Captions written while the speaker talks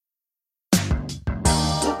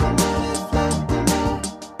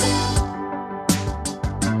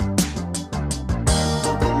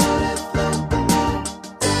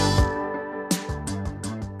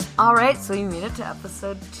right, so we made it to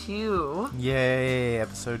episode 2. Yay,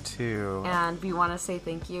 episode 2. And we want to say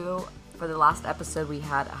thank you. For the last episode, we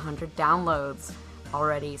had 100 downloads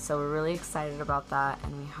already, so we're really excited about that,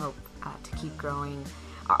 and we hope to keep growing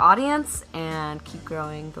our audience and keep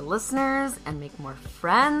growing the listeners and make more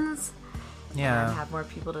friends. Yeah. And have more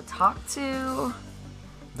people to talk to.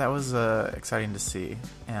 That was exciting to see,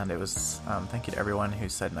 and it was thank you to everyone who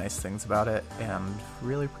said nice things about it, and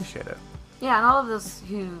really appreciate it. Yeah, and all of those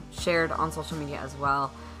who shared on social media as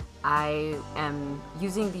well. I am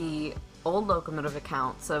using the old Locomotive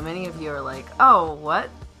account, so many of you are like, oh, what?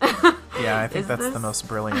 Yeah, I think that's the most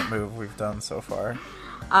brilliant move we've done so far.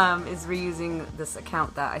 Is reusing this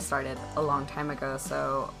account that I started a long time ago,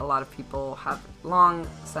 so a lot of people have long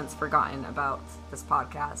since forgotten about this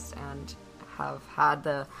podcast and have had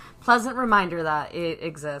the pleasant reminder that it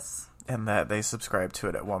exists. And that they subscribe to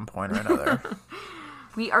it at one point or another.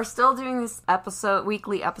 We are still doing these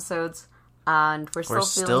weekly episodes, and we're still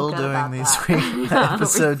feeling good about that. We're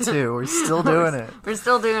episode 2. We're still doing it. We're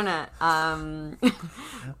still doing it. And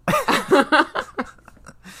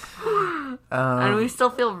we still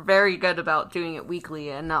feel very good about doing it weekly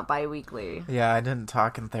and not bi-weekly. Yeah, I didn't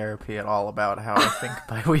talk in therapy at all about how I think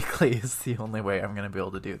bi-weekly is the only way I'm going to be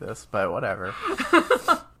able to do this, but whatever.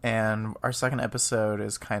 And our second episode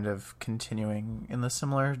is kind of continuing in the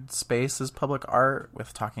similar space as public art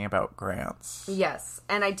with talking about grants. Yes,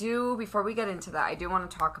 and before we get into that, I do want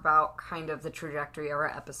to talk about kind of the trajectory of our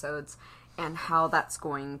episodes and how that's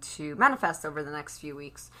going to manifest over the next few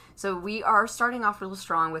weeks. So we are starting off real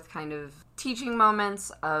strong with kind of teaching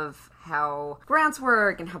moments of how grants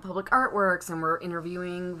work and how public art works, and we're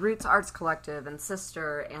interviewing Roots Arts Collective and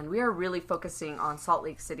Sister, and we are really focusing on Salt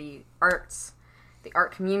Lake City arts, the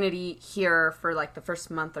art community here for like the first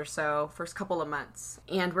couple of months.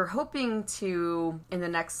 And we're hoping to, in the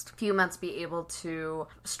next few months, be able to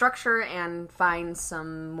structure and find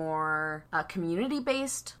some more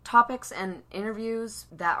community-based topics and interviews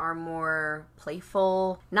that are more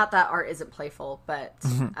playful. Not that art isn't playful, but...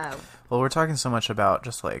 Well, we're talking so much about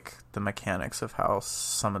just like the mechanics of how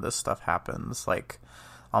some of this stuff happens, like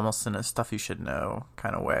almost in a stuff you should know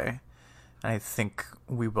kind of way. I think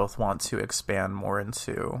we both want to expand more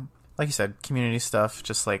into, like you said, community stuff,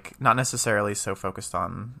 just like not necessarily so focused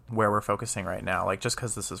on where we're focusing right now. Like just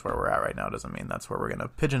because this is where we're at right now doesn't mean that's where we're going to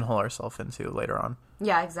pigeonhole ourselves into later on.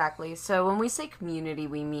 Yeah, exactly. So when we say community,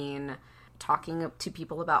 we mean talking to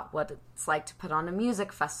people about what it's like to put on a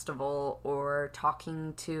music festival, or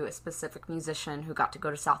talking to a specific musician who got to go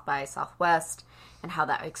to South by Southwest and how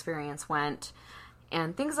that experience went.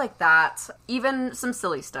 And things like that. Even some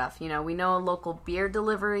silly stuff. You know, we know a local beer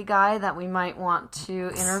delivery guy that we might want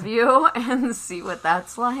to interview and see what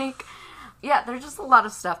that's like. Yeah, there's just a lot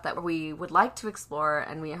of stuff that we would like to explore,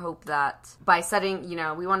 and we hope that by setting,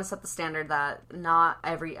 we want to set the standard that not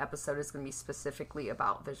every episode is going to be specifically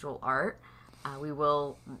about visual art. We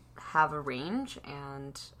will have a range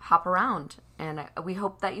and hop around, and we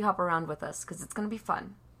hope that you hop around with us, because it's going to be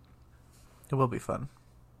fun. It will be fun.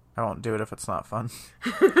 I won't do it if it's not fun.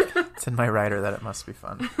 It's in my writer that it must be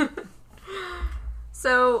fun.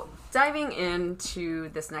 So, diving into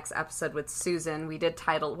this next episode with Susan, what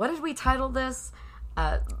did we title this?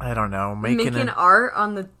 I don't know. Making art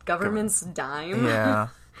on the government's dime? Yeah.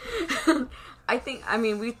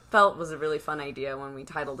 We felt it was a really fun idea when we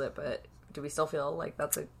titled it, but do we still feel like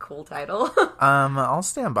that's a cool title? I'll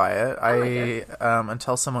stand by it.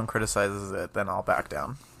 Until someone criticizes it, then I'll back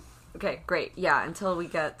down. Okay, great. Yeah, until we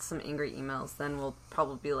get some angry emails, then we'll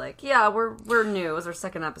probably be like, yeah, we're new. It was our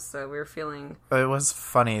second episode. We were feeling... It was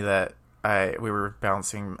funny that we were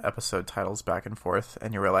bouncing episode titles back and forth,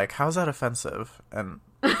 and you were like, how's that offensive? And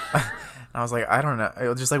I was like, I don't know. It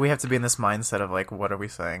was just like, we have to be in this mindset of like, what are we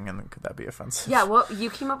saying? And could that be offensive? Yeah, well, you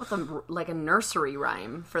came up with a nursery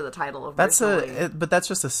rhyme for the title of but that's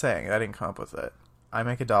just a saying. I didn't come up with it. I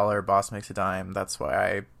make $1, boss makes a dime. That's why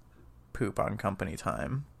I poop on company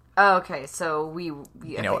time. Oh, okay, so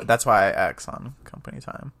that's why I X on company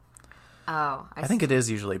time. Oh, I think it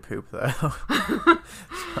is usually poop, though.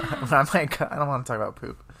 I'm like, I don't want to talk about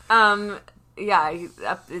poop. Yeah,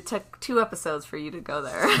 it took 2 episodes for you to go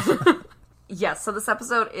there. Yes, so this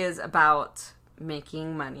episode is about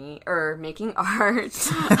making money, or making art.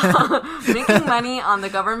 Making money on the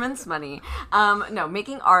government's money.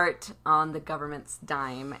 Making art on the government's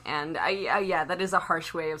dime. And that is a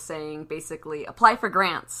harsh way of saying basically apply for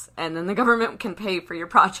grants and then the government can pay for your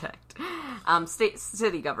project.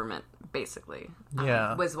 City government, basically.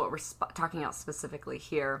 Was what we're talking about specifically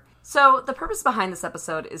here. So the purpose behind this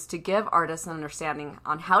episode is to give artists an understanding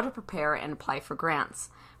on how to prepare and apply for grants,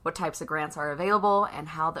 what types of grants are available, and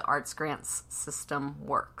how the arts grants system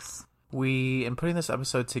works. In putting this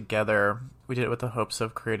episode together, we did it with the hopes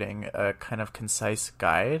of creating a kind of concise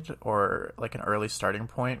guide or like an early starting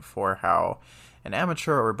point for how an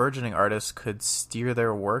amateur or burgeoning artist could steer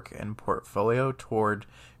their work and portfolio toward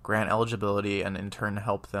grant eligibility and in turn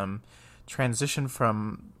help them transition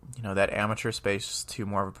from, that amateur space to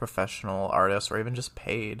more of a professional artist or even just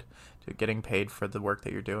getting paid for the work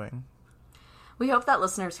that you're doing. We hope that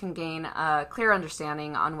listeners can gain a clear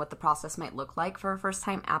understanding on what the process might look like for a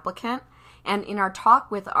first-time applicant. And in our talk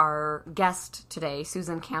with our guest today,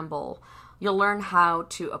 Susan Campbell, you'll learn how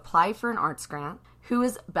to apply for an arts grant, who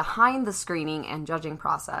is behind the screening and judging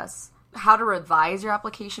process, how to revise your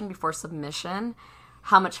application before submission,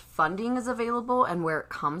 how much funding is available and where it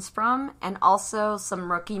comes from, and also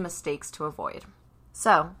some rookie mistakes to avoid.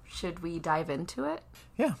 So, should we dive into it?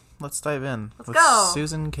 Yeah, let's dive in. Let's go.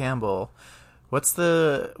 Susan Campbell. What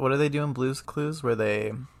do they do in Blue's Clues where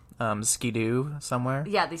they skidoo somewhere?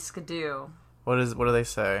 Yeah, they skidoo. What do they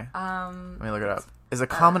say? Let me look it up. Is a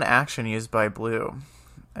common action used by Blue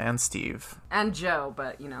and Steve. And Joe,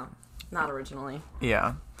 but, not originally.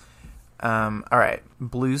 Yeah. All right.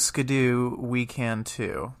 Blue skidoo, we can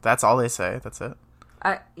too. That's all they say. That's it.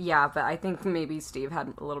 Yeah, but I think maybe Steve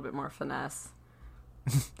had a little bit more finesse.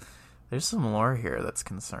 There's some lore here that's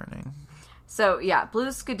concerning. So, yeah,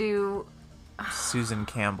 Blue skidoo... Susan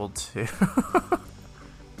Campbell too.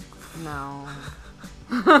 No.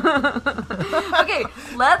 Okay,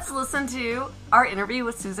 let's listen to our interview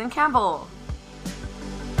with Susan Campbell.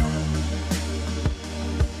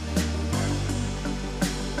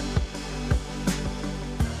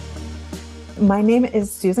 My name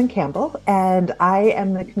is Susan Campbell, and I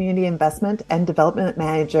am the Community Investment and Development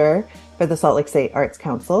Manager for the Salt Lake State Arts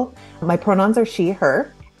Council. My pronouns are she,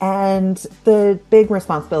 her. And the big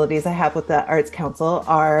responsibilities I have with the Arts Council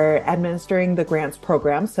are administering the grants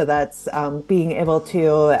program. So that's being able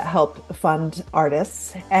to help fund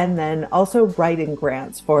artists, and then also writing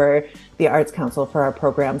grants for the Arts Council for our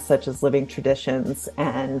programs such as Living Traditions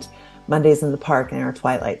and Mondays in the Park and our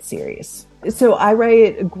Twilight series. So I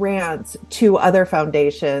write grants to other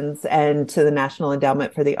foundations and to the National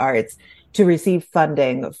Endowment for the Arts to receive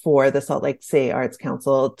funding for the Salt Lake City Arts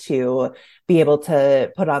Council to be able to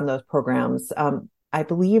put on those programs. I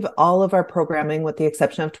believe all of our programming, with the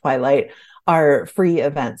exception of Twilight, are free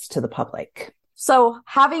events to the public. So,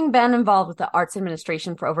 having been involved with the arts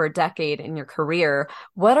administration for over a decade in your career,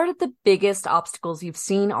 what are the biggest obstacles you've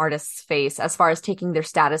seen artists face as far as taking their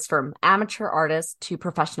status from amateur artist to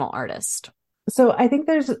professional artist? So I think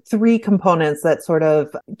there's three components that sort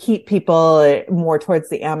of keep people more towards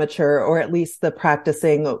the amateur, or at least the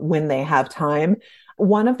practicing when they have time.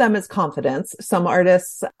 One of them is confidence. Some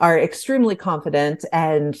artists are extremely confident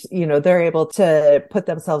and, they're able to put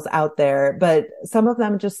themselves out there, but some of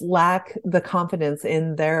them just lack the confidence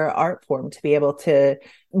in their art form to be able to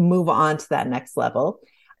move on to that next level.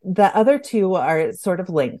 The other two are sort of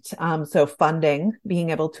linked. So funding, being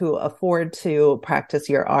able to afford to practice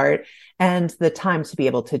your art, and the time to be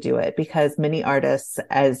able to do it, because many artists,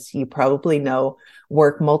 as you probably know,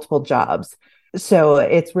 work multiple jobs. So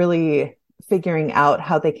it's really figuring out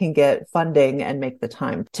how they can get funding and make the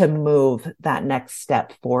time to move that next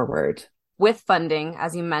step forward. With funding,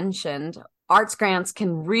 as you mentioned, arts grants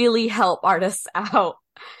can really help artists out.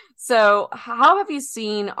 So how have you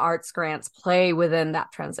seen arts grants play within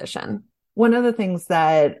that transition? One of the things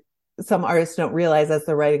that some artists don't realize as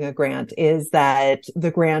they're writing a grant is that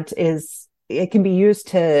the grant it can be used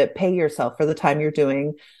to pay yourself for the time you're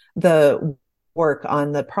doing the work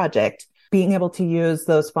on the project. Being able to use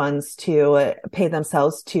those funds to pay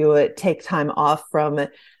themselves to take time off from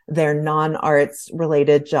their non-arts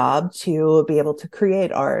related job to be able to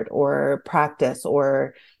create art or practice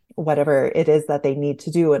or whatever it is that they need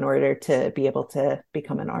to do in order to be able to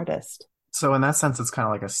become an artist. So in that sense, it's kind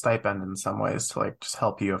of like a stipend in some ways to just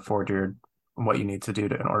help you afford what you need to do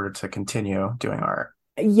in order to continue doing art.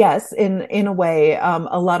 Yes, in a way,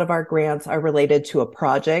 a lot of our grants are related to a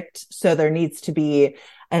project. So there needs to be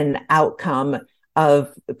an outcome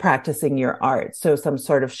of practicing your art. So some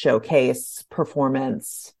sort of showcase,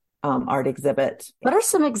 performance, art exhibit. What are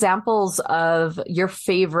some examples of your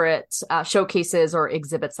favorite showcases or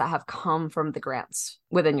exhibits that have come from the grants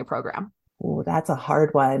within your program? Oh, that's a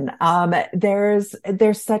hard one. There's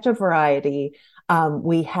such a variety.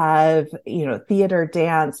 We have, theater,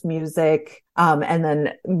 dance, music, and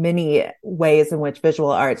then many ways in which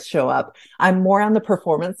visual arts show up. I'm more on the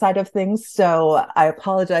performance side of things, so I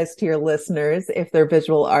apologize to your listeners if they're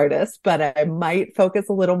visual artists, but I might focus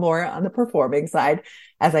a little more on the performing side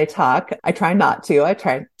as I talk. I try not to. I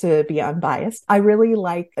try to be unbiased. I really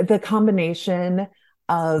like the combination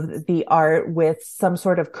of the art with some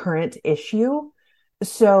sort of current issue.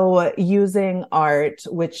 So using art,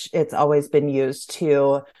 which it's always been used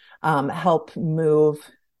to help move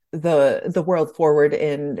the world forward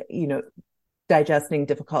in, digesting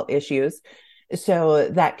difficult issues. So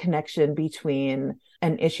that connection between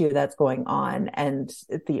an issue that's going on and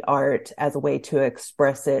the art as a way to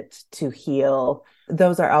express it, to heal,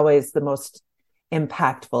 those are always the most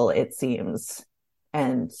impactful, it seems,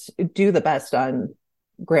 and do the best on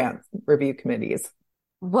grant review committees.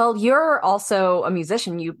 Well, you're also a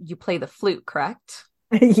musician. You play the flute, correct?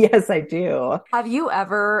 Yes, I do. Have you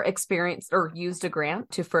ever experienced or used a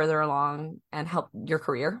grant to further along and help your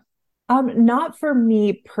career? Not for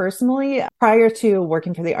me personally. Prior to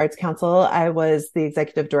working for the Arts Council, I was the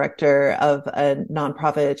executive director of a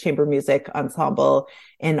nonprofit chamber music ensemble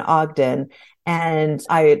in Ogden. And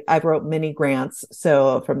I wrote many grants.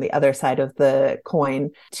 So from the other side of the coin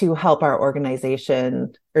to help our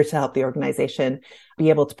organization or to help the organization be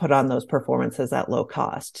able to put on those performances at low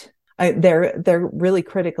cost. They're really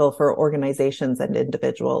critical for organizations and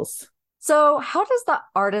individuals. So how does the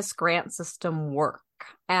artist grant system work?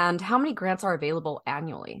 And how many grants are available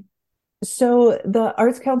annually? So the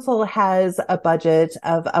Arts Council has a budget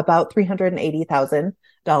of about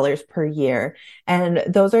 $380,000 per year. And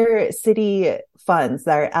those are city funds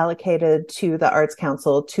that are allocated to the Arts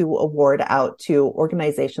Council to award out to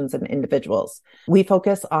organizations and individuals. We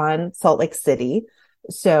focus on Salt Lake City.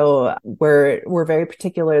 So we're very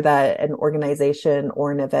particular that an organization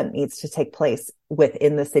or an event needs to take place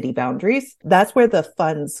within the city boundaries. That's where the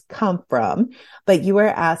funds come from. But you were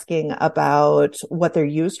asking about what they're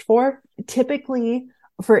used for. Typically,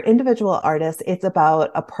 for individual artists, it's about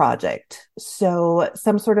a project. So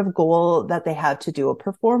some sort of goal that they have to do a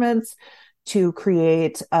performance, to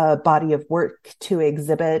create a body of work to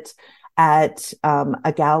exhibit at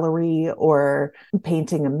a gallery, or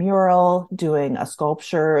painting a mural, doing a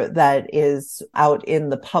sculpture that is out in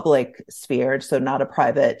the public sphere, so not a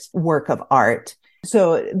private work of art.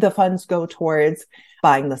 So the funds go towards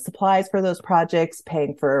buying the supplies for those projects,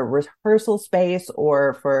 paying for rehearsal space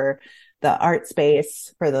or for the art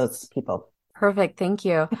space for those people. Perfect. Thank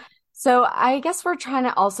you. So I guess we're trying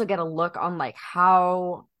to also get a look on like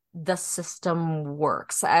how the system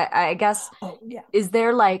works. I guess, is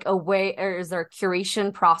there like a way, or is there a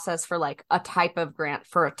curation process for like a type of grant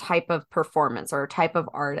for a type of performance or a type of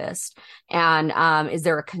artist? And is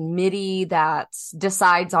there a committee that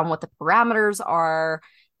decides on what the parameters are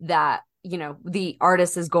that, the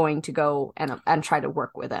artist is going to go and try to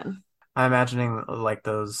work within? I'm imagining like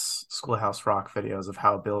those Schoolhouse Rock videos of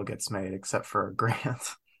how a bill gets made, except for a grant.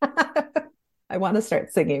 I want to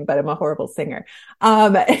start singing, but I'm a horrible singer,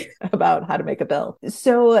 about how to make a bill.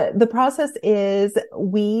 So the process is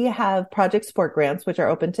we have project support grants, which are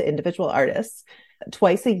open to individual artists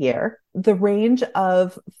twice a year. The range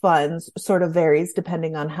of funds sort of varies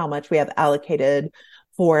depending on how much we have allocated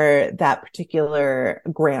for that particular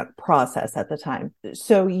grant process at the time.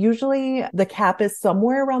 So usually the cap is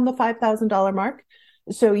somewhere around the $5,000 mark.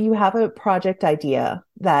 So you have a project idea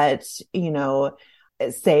that,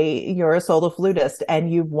 say you're a solo flutist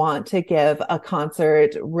and you want to give a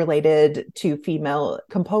concert related to female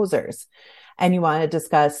composers, and you want to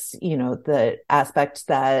discuss, the aspects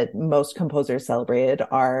that most composers celebrated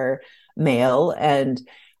are male. And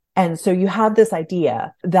so you have this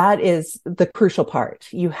idea. That is the crucial part.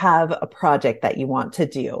 You have a project that you want to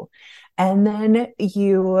do. And then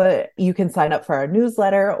you can sign up for our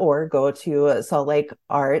newsletter or go to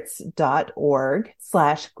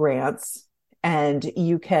saltlakearts.org/grants. And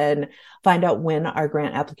you can find out when our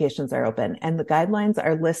grant applications are open. And the guidelines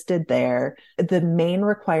are listed there. The main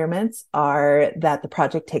requirements are that the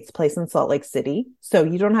project takes place in Salt Lake City. So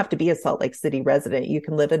you don't have to be a Salt Lake City resident. You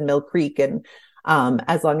can live in Mill Creek. And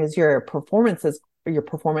as long as your performance or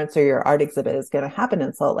your art exhibit is going to happen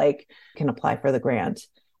in Salt Lake, you can apply for the grant.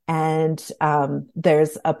 And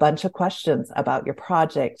there's a bunch of questions about your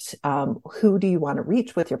project. Who do you want to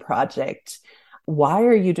reach with your project? Why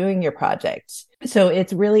are you doing your project? So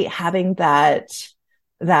it's really having that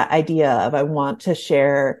idea of, I want to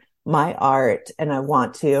share my art and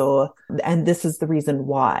and this is the reason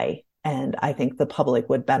why. And I think the public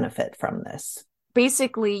would benefit from this.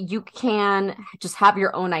 Basically, you can just have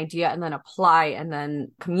your own idea and then apply and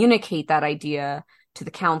then communicate that idea to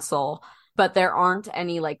the council. But there aren't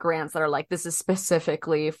any like grants that are like, this is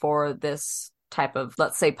specifically for this type of,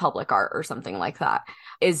 let's say, public art or something like that.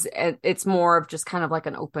 It's more of just kind of like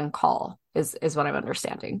an open call is what I'm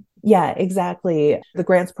understanding. Yeah, exactly. The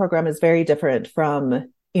grants program is very different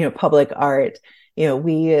from, public art.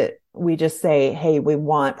 We We just say, hey, we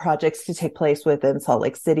want projects to take place within Salt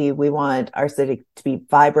Lake City. We want our city to be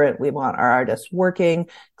vibrant. We want our artists working,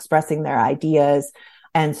 expressing their ideas.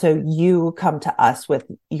 And so you come to us with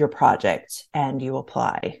your project and you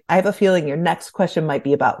apply. I have a feeling your next question might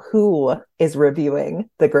be about who is reviewing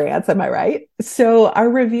the grants. Am I right? So our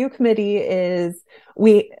review committee is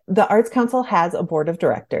the Arts Council has a board of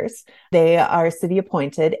directors. They are city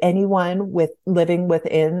appointed. Anyone living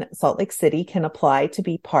within Salt Lake City can apply to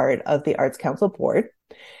be part of the Arts Council board.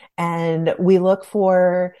 And we look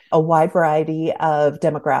for a wide variety of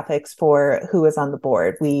demographics for who is on the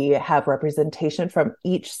board. We have representation from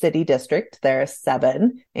each city district. There are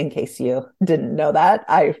 7, in case you didn't know that.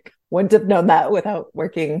 I wouldn't have known that without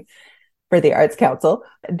working for the Arts Council.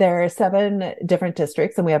 There are 7 different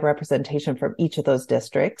districts, and we have representation from each of those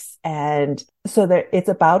districts. And so it's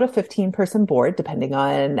about a 15-person board, depending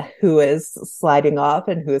on who is sliding off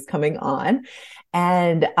and who is coming on.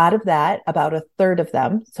 And out of that, about a third of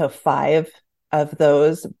them, so 5 of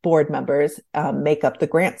those board members, make up the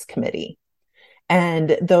grants committee.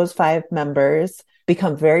 And those 5 members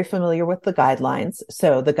become very familiar with the guidelines.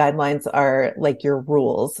 So the guidelines are like your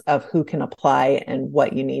rules of who can apply and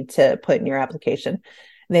what you need to put in your application.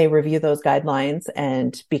 They review those guidelines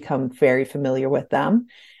and become very familiar with them.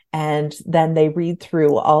 And then they read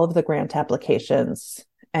through all of the grant applications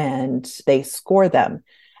and they score them.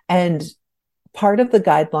 And part of the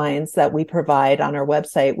guidelines that we provide on our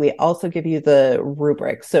website, we also give you the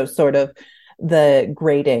rubric. So sort of the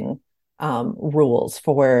grading rules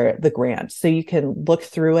for the grant. So you can look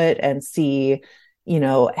through it and see,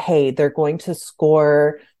 hey, they're going to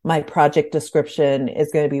score my project description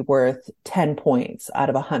is going to be worth 10 points out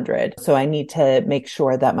of 100. So I need to make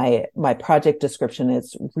sure that my project description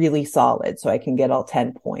is really solid so I can get all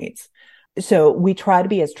 10 points. So we try to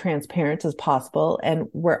be as transparent as possible, and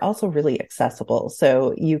we're also really accessible.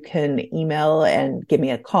 So you can email and give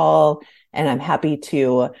me a call, and I'm happy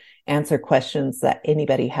to answer questions that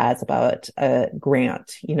anybody has about a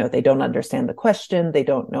grant. They don't understand the question. They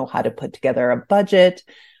don't know how to put together a budget.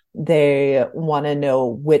 They want to know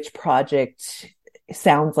which project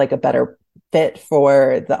sounds like a better fit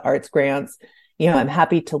for the arts grants. I'm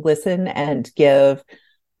happy to listen and give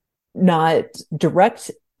not direct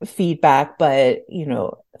feedback, but,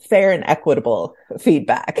 fair and equitable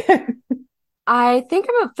feedback. I think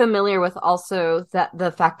I'm familiar with also that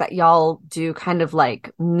the fact that y'all do kind of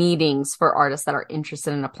like meetings for artists that are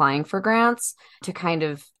interested in applying for grants to kind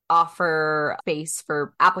of offer space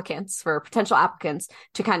for potential applicants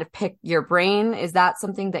to kind of pick your brain. Is that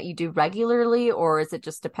something that you do regularly, or is it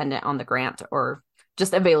just dependent on the grant or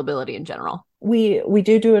just availability in general? We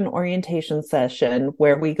do an orientation session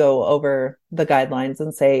where we go over the guidelines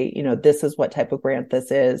and say, this is what type of grant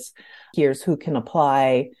this is. Here's who can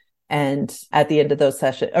apply. And at the end of those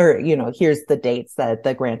sessions, or, here's the dates that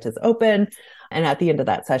the grant is open. And at the end of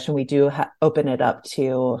that session, we do open it up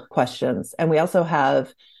to questions. And we also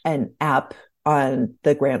have an app on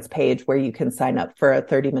the grants page where you can sign up for a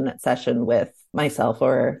 30-minute session with myself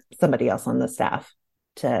or somebody else on the staff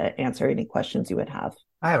to answer any questions you would have.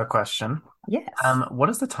 I have a question. Yes. What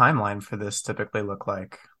does the timeline for this typically look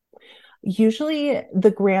like? Usually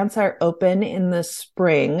the grants are open in the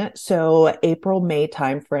spring, so April, May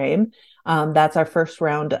timeframe. That's our first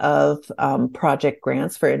round of project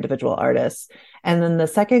grants for individual artists. And then the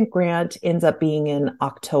second grant ends up being in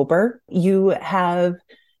October. You have,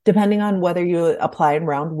 depending on whether you apply in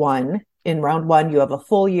round one, you have a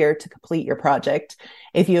full year to complete your project.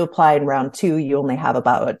 If you apply in round 2, you only have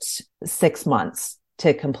about 6 months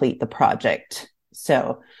to complete the project.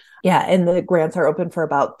 So yeah, and the grants are open for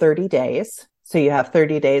about 30 days. So you have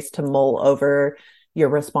 30 days to mull over your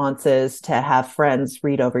responses, to have friends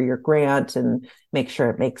read over your grant and make sure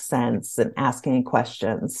it makes sense and ask any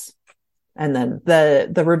questions. And then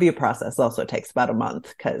the review process also takes about a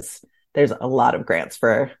month because there's a lot of grants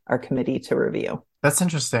for our committee to review. That's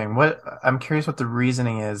interesting. I'm curious what the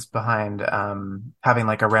reasoning is behind having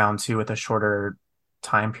like a round 2 with a shorter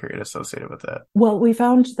time period associated with it. Well, we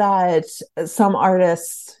found that some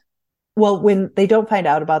artists, when they don't find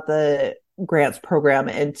out about the grants program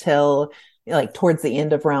until like towards the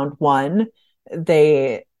end of round 1,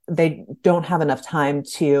 they don't have enough time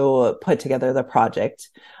to put together the project.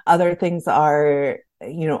 Other things are,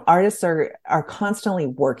 artists are constantly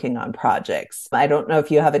working on projects. I don't know if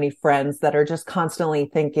you have any friends that are just constantly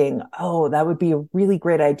thinking, oh, that would be a really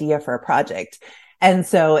great idea for a project. And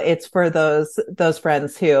so it's for those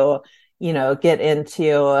friends who, get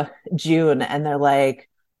into June and they're like,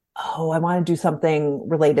 oh, I want to do something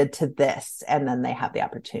related to this. And then they have the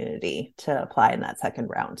opportunity to apply in that second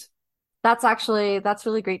round. That's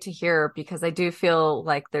really great to hear because I do feel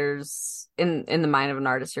like there's in the mind of an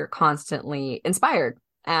artist, you're constantly inspired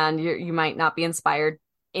and you might not be inspired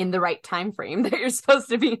in the right time frame that you're supposed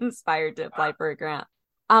to be inspired to apply for a grant.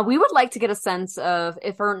 We would like to get a sense of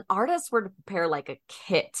if an artist were to prepare like a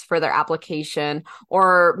kit for their application,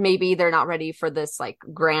 or maybe they're not ready for this like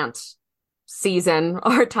grant season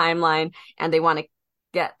or timeline and they want to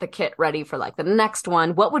get the kit ready for like the next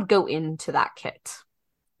one, what would go into that kit?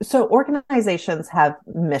 So organizations have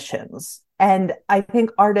missions, and I think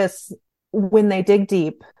artists, when they dig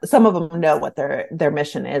deep, some of them know what their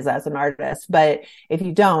mission is as an artist. But if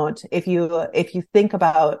you don't, if you think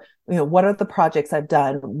about, what are the projects I've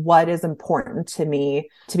done? What is important to me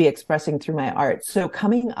to be expressing through my art? So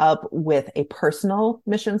coming up with a personal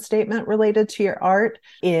mission statement related to your art,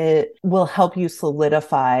 it will help you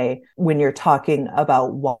solidify when you're talking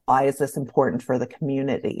about why is this important for the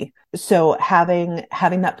community. So having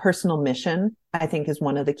that personal mission, I think, is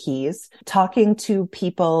one of the keys. Talking to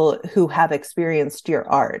people who have experienced your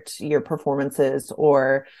art, your performances,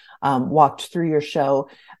 or walked through your show,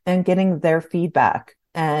 and getting their feedback,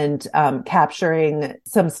 and capturing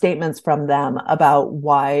some statements from them about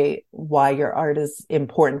why your art is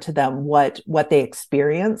important to them, what they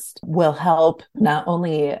experienced, will help not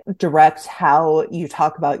only direct how you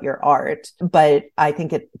talk about your art, but I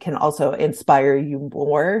think it can also inspire you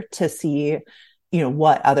more to see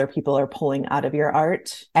what other people are pulling out of your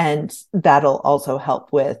art. And that'll also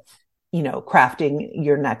help with crafting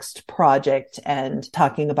your next project and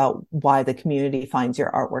talking about why the community finds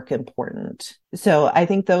your artwork important. So I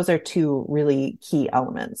think those are two really key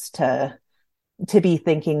elements to be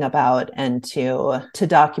thinking about and to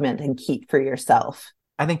document and keep for yourself.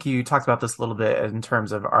 I think you talked about this a little bit in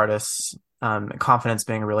terms of artists, confidence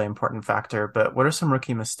being a really important factor, but what are some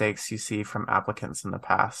rookie mistakes you see from applicants in the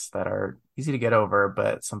past that are easy to get over,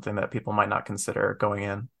 but something that people might not consider going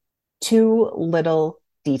in? Too little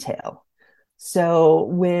detail. So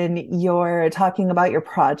when you're talking about your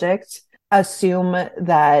project, assume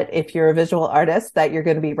that if you're a visual artist, that you're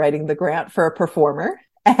going to be writing the grant for a performer,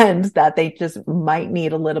 and that they just might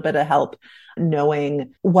need a little bit of help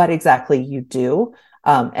knowing what exactly you do.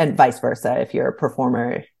 And vice versa. If you're a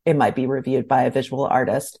performer, it might be reviewed by a visual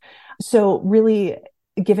artist. So really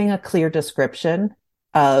giving a clear description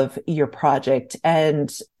of your project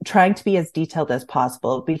and trying to be as detailed as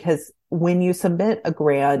possible, because when you submit a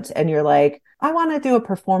grant and you're like, I want to do a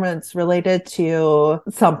performance related to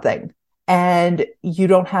something, and you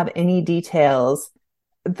don't have any details,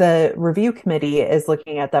 the review committee is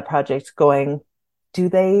looking at that project going, do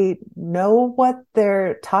they know what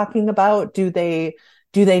they're talking about? Do they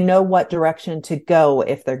know what direction to go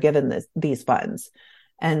if they're given these funds?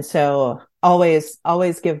 And so always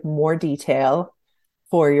give more detail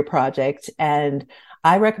for your project. And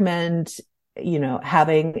I recommend,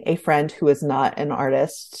 having a friend who is not an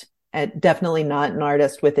artist, and definitely not an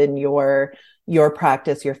artist within your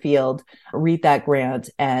practice, your field, read that grant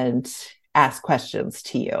and ask questions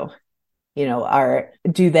to you.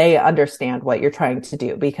 Do they understand what you're trying to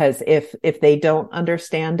do? Because if they don't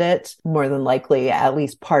understand it, more than likely, at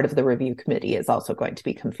least part of the review committee is also going to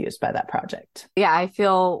be confused by that project. Yeah, I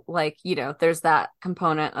feel like, there's that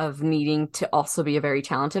component of needing to also be a very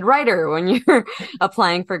talented writer when you're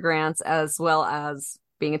applying for grants, as well as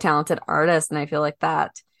being a talented artist. And I feel like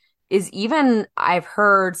that is, even I've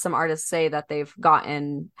heard some artists say that they've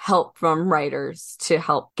gotten help from writers to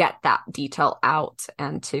help get that detail out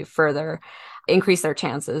and to further increase their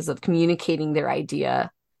chances of communicating their idea.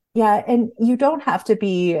 Yeah, and you don't have to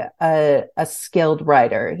be a skilled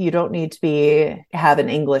writer. You don't need to have an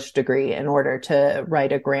English degree in order to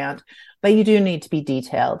write a grant, but you do need to be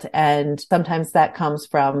detailed. And sometimes that comes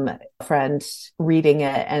from a friend reading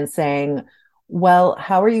it and saying, well,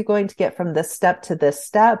 how are you going to get from this step to this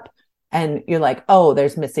step? And you're like, oh,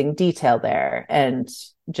 there's missing detail there, and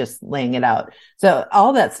just laying it out. So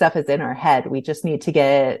all that stuff is in our head. We just need to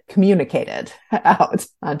get communicated out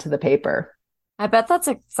onto the paper. I bet that's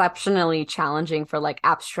exceptionally challenging for like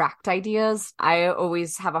abstract ideas. I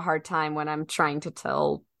always have a hard time when I'm trying to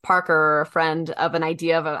tell Parker or a friend of an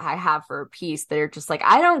idea I have for a piece. They're just like,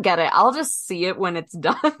 I don't get it. I'll just see it when it's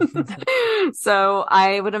done. So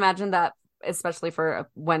I would imagine that, especially for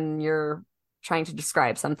when you're trying to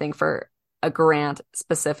describe something for a grant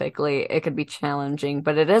specifically, it could be challenging,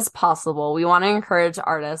 but it is possible. We want to encourage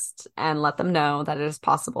artists and let them know that it is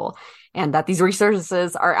possible. and that these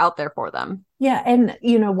resources are out there for them. Yeah. And,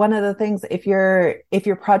 one of the things, if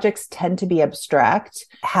your projects tend to be abstract,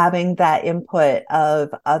 having that input of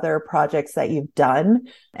other projects that you've done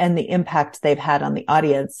and the impact they've had on the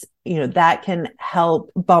audience, that can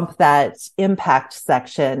help bump that impact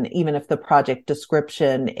section, even if the project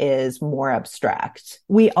description is more abstract.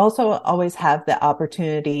 We also always have the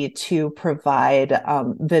opportunity to provide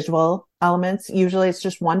visual elements. Usually it's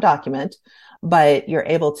just one document, but you're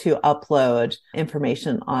able to upload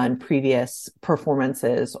information on previous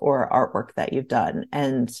performances or artwork that you've done.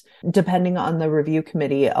 And depending on the review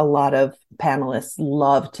committee, a lot of panelists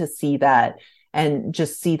love to see that and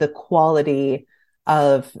just see the quality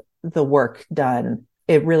of the work done.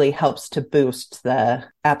 It really helps to boost the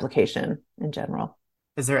application in general.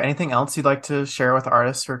 Is there anything else you'd like to share with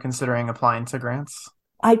artists who are considering applying to grants?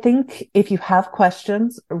 I think if you have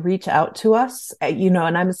questions, reach out to us, and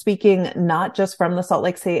I'm speaking not just from the Salt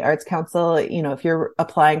Lake City Arts Council. If you're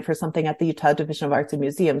applying for something at the Utah Division of Arts and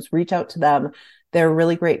Museums, reach out to them. They're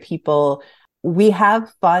really great people. We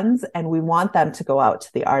have funds and we want them to go out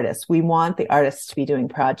to the artists. We want the artists to be doing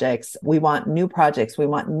projects. We want new projects. We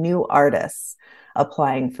want new artists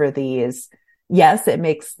applying for these. Yes, it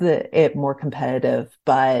makes it more competitive,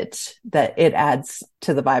 but that it adds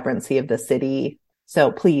to the vibrancy of the city.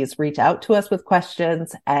 So please reach out to us with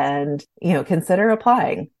questions and, consider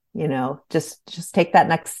applying, just take that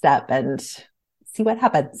next step and see what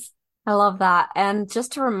happens. I love that. And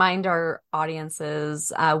just to remind our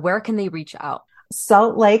audiences, where can they reach out?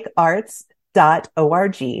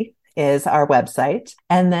 saltlakearts.org is our website.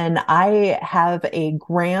 And then I have a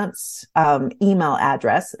grants email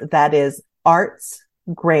address that is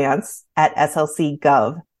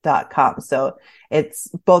artsgrants@slcgov.com. So it's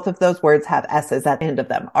both of those words have S's at the end of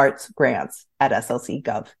them,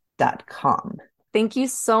 artsgrants@slcgov.com. Thank you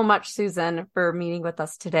so much, Susan, for meeting with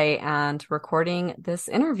us today and recording this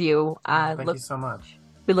interview. Thank you so much.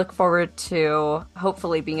 We look forward to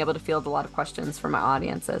hopefully being able to field a lot of questions from our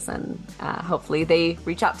audiences, and hopefully they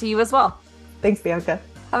reach out to you as well. Thanks, Bianca.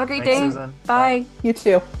 Have a great Thanks, day. Susan. Bye. You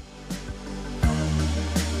too.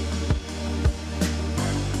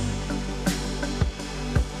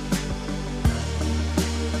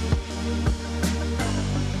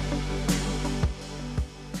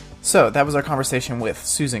 So that was our conversation with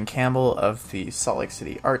Susan Campbell of the Salt Lake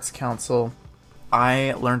City Arts Council.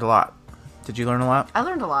 I learned a lot. Did you learn a lot? I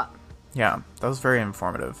learned a lot. Yeah, that was very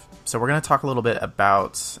informative. So we're going to talk a little bit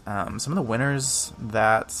about some of the winners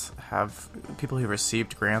that have people who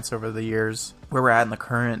received grants over the years, where we're at in the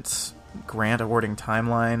current grant awarding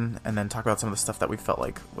timeline, and then talk about some of the stuff that we felt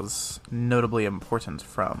like was notably important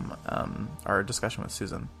from our discussion with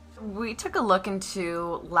Susan. We took a look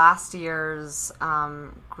into last year's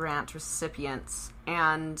grant recipients,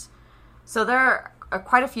 and so there are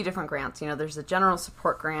quite a few different grants. There's a general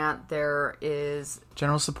support grant, there is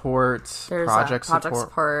general support, there's project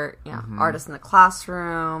support, artists in the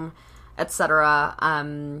classroom, etc.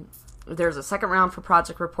 There's a second round for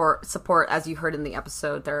project support. As you heard in the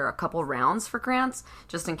episode, there are a couple rounds for grants,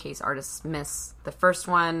 just in case artists miss the first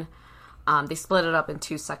one. They split it up in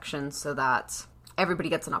two sections so that everybody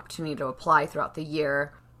gets an opportunity to apply throughout the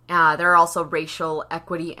year. There are also racial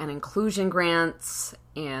equity and inclusion grants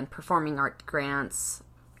and performing art grants,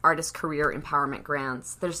 artist career empowerment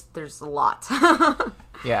grants. There's a lot.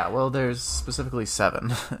 Yeah, well, there's specifically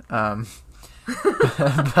 7.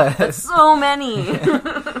 That's so many.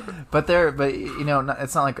 But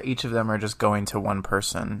it's not like each of them are just going to one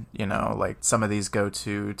person. Like some of these go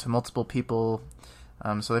to multiple people.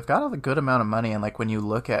 So they've got a good amount of money, and like when you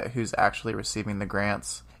look at who's actually receiving the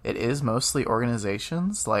grants, it is mostly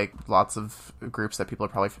organizations, like lots of groups that people are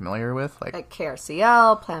probably familiar with, like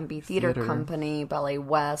KRCL, Plan B Theater Company, Ballet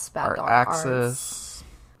West, Bad Art Dog Access, Arts,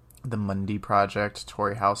 the Mundy Project,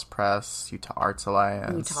 Torrey House Press, Utah Arts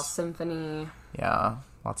Alliance, Utah Symphony. Yeah,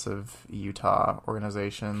 lots of Utah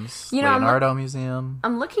organizations. You know, Leonardo Museum.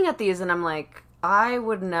 I'm looking at these and I'm like, I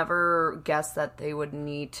would never guess that they would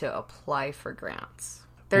need to apply for grants.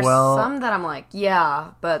 There's some that I'm like,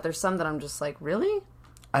 yeah, but there's some that I'm just like, really?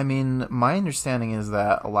 I mean, my understanding is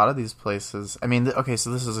that a lot of these places... I mean, okay, so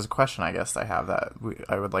this is a question, I guess, I have that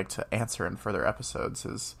I would like to answer in further episodes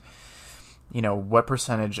is, what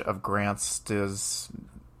percentage of grants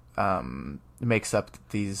makes up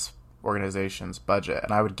these organizations' budget?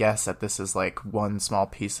 And I would guess that this is like one small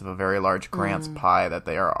piece of a very large grants pie that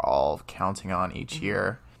they are all counting on each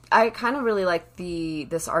year. I kind of really like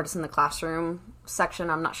this Artists in the Classroom section.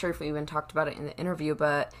 I'm not sure if we even talked about it in the interview,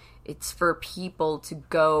 but it's for people to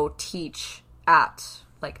go teach at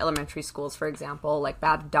like elementary schools, for example, like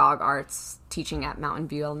Bad Dog Arts teaching at Mountain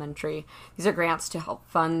View Elementary. These are grants to help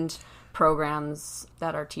fund programs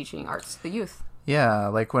that are teaching arts to the youth. Yeah,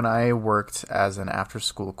 like when I worked as an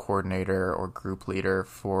after-school coordinator or group leader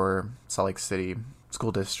for Salt Lake City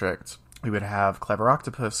School District, we would have Clever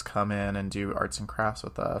Octopus come in and do arts and crafts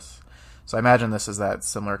with us. So I imagine this is that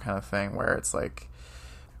similar kind of thing where it's like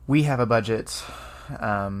we have a budget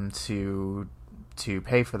to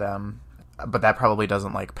pay for them, but that probably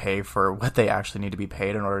doesn't like pay for what they actually need to be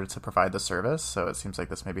paid in order to provide the service. So it seems like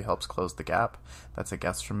this maybe helps close the gap. That's a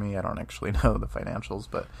guess from me. I don't actually know the financials,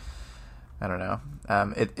 but I don't know.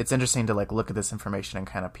 It's interesting to like look at this information and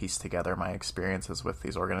kind of piece together my experiences with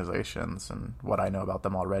these organizations and what I know about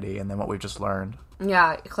them already and then what we've just learned.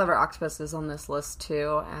 Yeah, Clever Octopus is on this list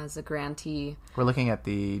too as a grantee. We're looking at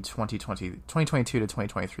the 2022 to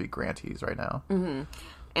 2023 grantees right now. Mm-hmm.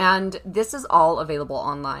 And this is all available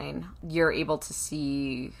online. You're able to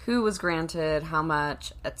see who was granted, how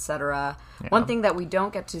much, etc. Yeah. One thing that we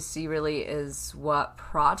don't get to see really is what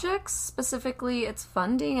projects specifically it's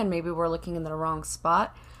funding, and maybe we're looking in the wrong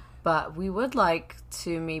spot. But we would like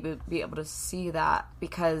to maybe be able to see that,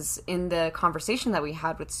 because in the conversation that we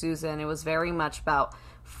had with Susan, it was very much about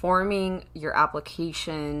forming your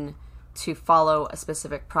application to follow a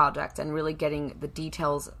specific project and really getting the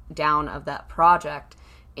details down of that project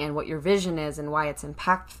and what your vision is and why it's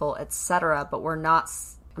impactful, etc. But I'm not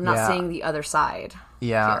seeing the other side.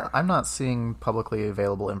 Yeah, here. I'm not seeing publicly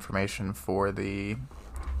available information for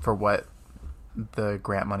what the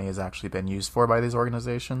grant money has actually been used for by these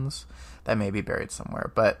organizations. That may be buried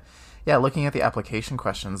somewhere. But yeah, looking at the application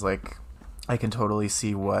questions, like I can totally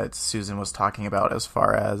see what Susan was talking about as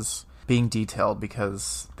far as being detailed,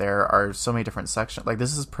 because there are so many different sections. Like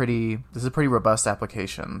this is a pretty robust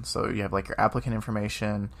application. So you have like your applicant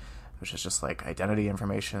information, which is just like identity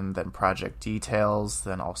information, then project details,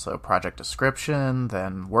 then also project description,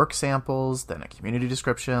 then work samples, then a community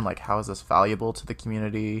description, like how is this valuable to the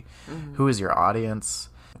community, who is your audience,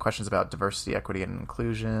 questions about diversity, equity, and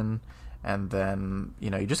inclusion. And then,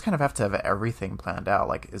 you just kind of have to have everything planned out.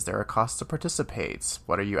 Like, is there a cost to participate?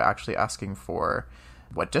 What are you actually asking for?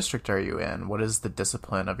 What district are you in? What is the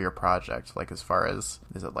discipline of your project? Like, as far as,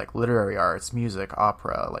 is it like literary arts, music,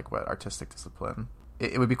 opera, like what artistic discipline?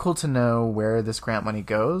 It would be cool to know where this grant money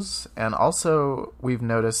goes. And also, we've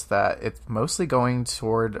noticed that it's mostly going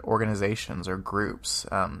toward organizations or groups.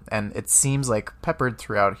 And it seems like peppered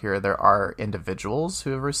throughout here, there are individuals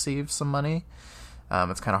who have received some money.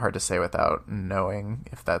 It's kind of hard to say without knowing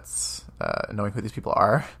if that's, knowing who these people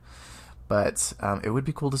are. But it would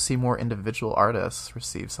be cool to see more individual artists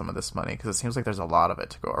receive some of this money, because it seems like there's a lot of it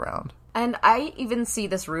to go around. And I even see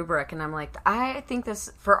this rubric, and I'm like, I think this,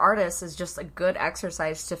 for artists, is just a good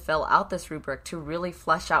exercise to fill out this rubric, to really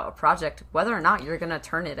flesh out a project. Whether or not you're going to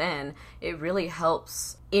turn it in, it really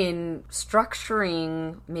helps in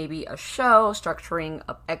structuring maybe a show, structuring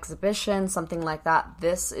an exhibition, something like that.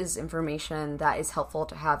 This is information that is helpful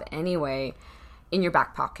to have anyway in your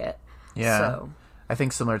back pocket. Yeah. So I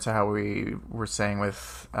think similar to how we were saying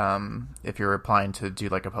with if you're applying to do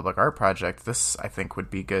like a public art project, this I think would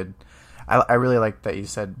be good. I really like that you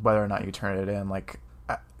said whether or not you turn it in. Like,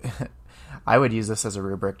 I would use this as a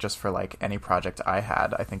rubric just for like any project I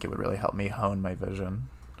had. I think it would really help me hone my vision.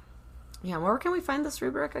 Yeah, where can we find this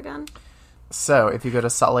rubric again? So if you go to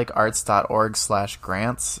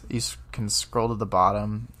saltlakearts.org/grants, you can scroll to the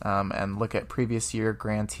bottom and look at previous year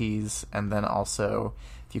grantees, and then also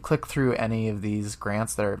if you click through any of these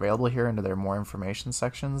grants that are available here into their more information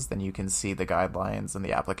sections, then you can see the guidelines and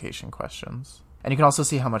the application questions. And you can also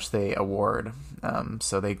see how much they award.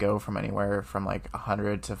 So they go from anywhere from like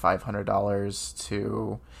 $100 to $500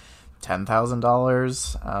 to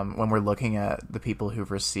 $10,000. When we're looking at the people who've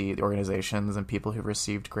received, the organizations and people who've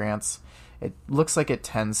received grants, it looks like it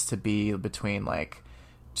tends to be between like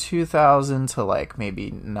 $2,000 to like maybe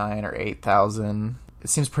 $9,000 or $8,000. It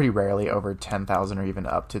seems pretty rarely over $10,000 or even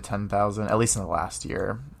up to $10,000, at least in the last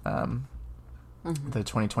year. The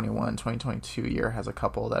 2021-2022 year has a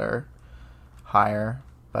couple that are higher,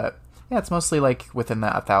 but yeah, it's mostly like within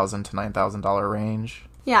that $1,000 to $9,000 range.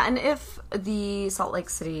 Yeah, and if the Salt Lake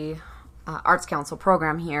City Arts Council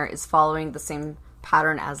program here is following the same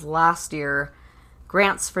pattern as last year,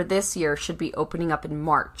 grants for this year should be opening up in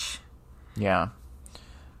March. Yeah,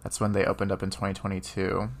 that's when they opened up in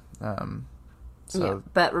 2022. Yeah,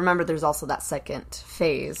 but remember, there's also that second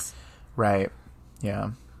phase. Right.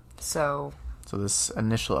 Yeah. So this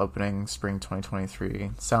initial opening, spring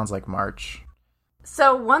 2023, sounds like March.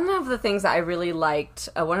 So one of the things that I really liked,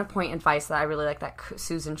 one point of advice that I really liked that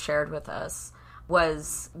Susan shared with us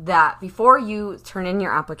was that before you turn in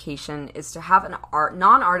your application is to have an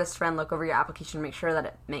non-artist friend look over your application and make sure that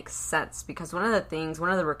it makes sense. Because one of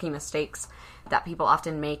the rookie mistakes that people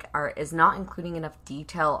often make is not including enough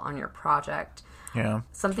detail on your project. Yeah.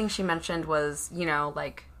 Something she mentioned was,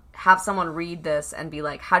 like, have someone read this and be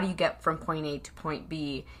like, how do you get from point A to point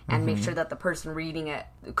B? And make sure that the person reading it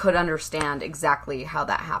could understand exactly how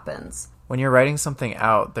that happens. When you're writing something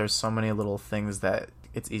out, there's so many little things that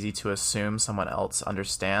it's easy to assume someone else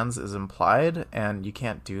understands is implied, and you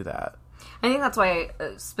can't do that. I think that's why,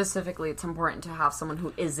 specifically, it's important to have someone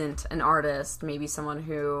who isn't an artist, maybe someone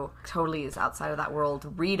who totally is outside of that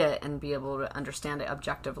world, read it and be able to understand it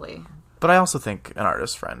objectively. But I also think an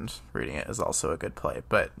artist friend reading it is also a good play.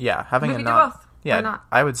 But yeah, having Maybe a do both. Yeah, Why not?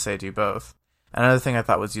 I would say do both. Another thing I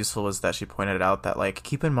thought was useful was that she pointed out that, like,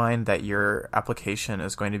 keep in mind that your application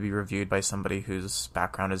is going to be reviewed by somebody whose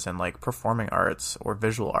background is in, like, performing arts or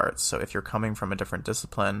visual arts. So if you're coming from a different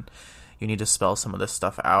discipline, you need to spell some of this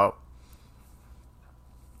stuff out.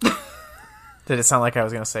 Did it sound like I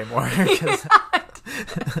was going to say more?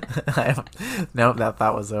 Nope,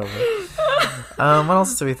 that was over. What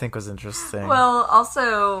else do we think was interesting? Well,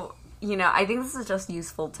 also, I think this is just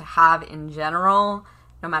useful to have in general,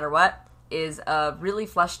 no matter what, is a really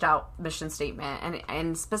fleshed out mission statement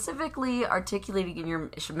and specifically articulating in your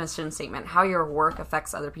mission statement how your work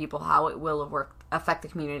affects other people, how it will affect the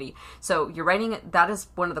community. So you're writing it, that is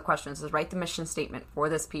one of the questions, is write the mission statement for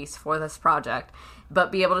this piece, for this project,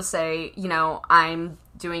 but be able to say, I'm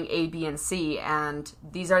doing A, B, and C, and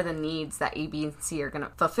these are the needs that A, B, and C are going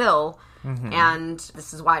to fulfill, and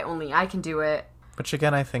this is why only I can do it. Which,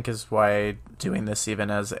 again, I think is why doing this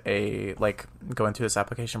even as going through this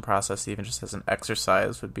application process, even just as an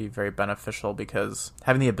exercise, would be very beneficial, because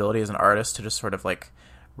having the ability as an artist to just sort of, like,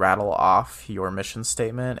 rattle off your mission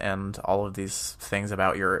statement and all of these things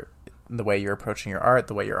about the way you're approaching your art,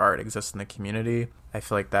 the way your art exists in the community, I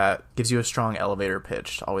feel like that gives you a strong elevator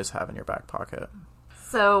pitch to always have in your back pocket.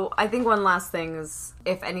 So I think one last thing is,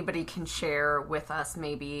 if anybody can share with us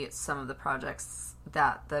maybe some of the projects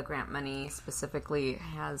that the grant money specifically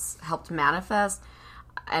has helped manifest,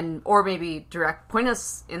 or maybe point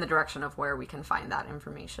us in the direction of where we can find that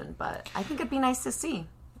information. But I think it'd be nice to see.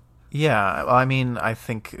 Yeah, well, I mean, I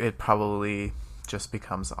think it probably just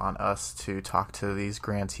becomes on us to talk to these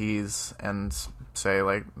grantees and say,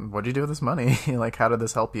 like, what'd you do with this money? Like, how did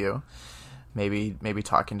this help you? Maybe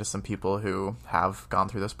talking to some people who have gone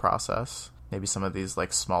through this process. Maybe some of these,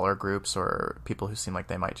 like, smaller groups or people who seem like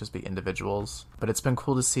they might just be individuals. But it's been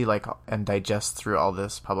cool to see, like, and digest through all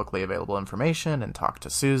this publicly available information and talk to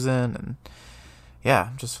Susan. And yeah,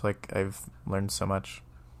 just like I've learned so much.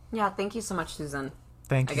 Yeah, thank you so much, Susan.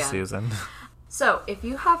 Thank you, Susan. So if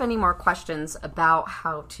you have any more questions about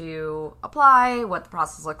how to apply, what the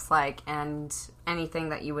process looks like, and anything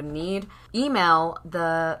that you would need, email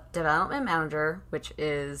the development manager, which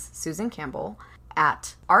is Susan Campbell,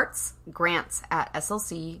 at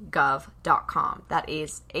artsgrants@slcgov.com. That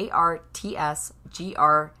is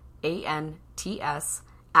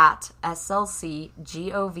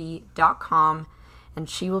artsgrants@slcgov.com, and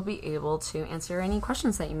she will be able to answer any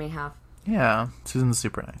questions that you may have. Yeah, Susan's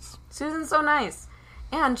super nice. Susan's so nice.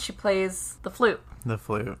 And she plays the flute. The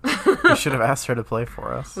flute. We should have asked her to play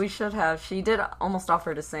for us. We should have. She did almost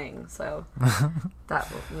offer to sing, so that,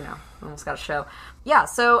 almost got a show. Yeah,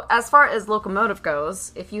 so as far as Locomotive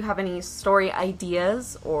goes, if you have any story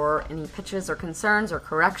ideas or any pitches or concerns or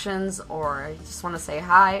corrections, or you just want to say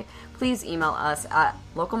hi, please email us at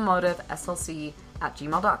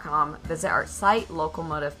locomotiveslc@gmail.com. Visit our site,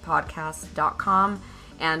 locomotivepodcast.com.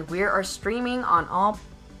 And we are streaming on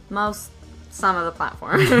some of the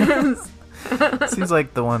platforms. Seems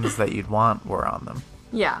like the ones that you'd want were on them.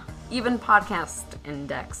 Yeah, even Podcast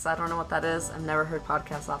Index. I don't know what that is. I've never heard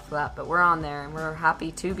podcasts off of that, but we're on there, and we're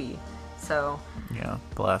happy to be. So yeah,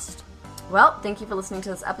 blessed. Well, thank you for listening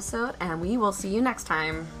to this episode, and we will see you next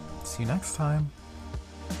time. See you next time.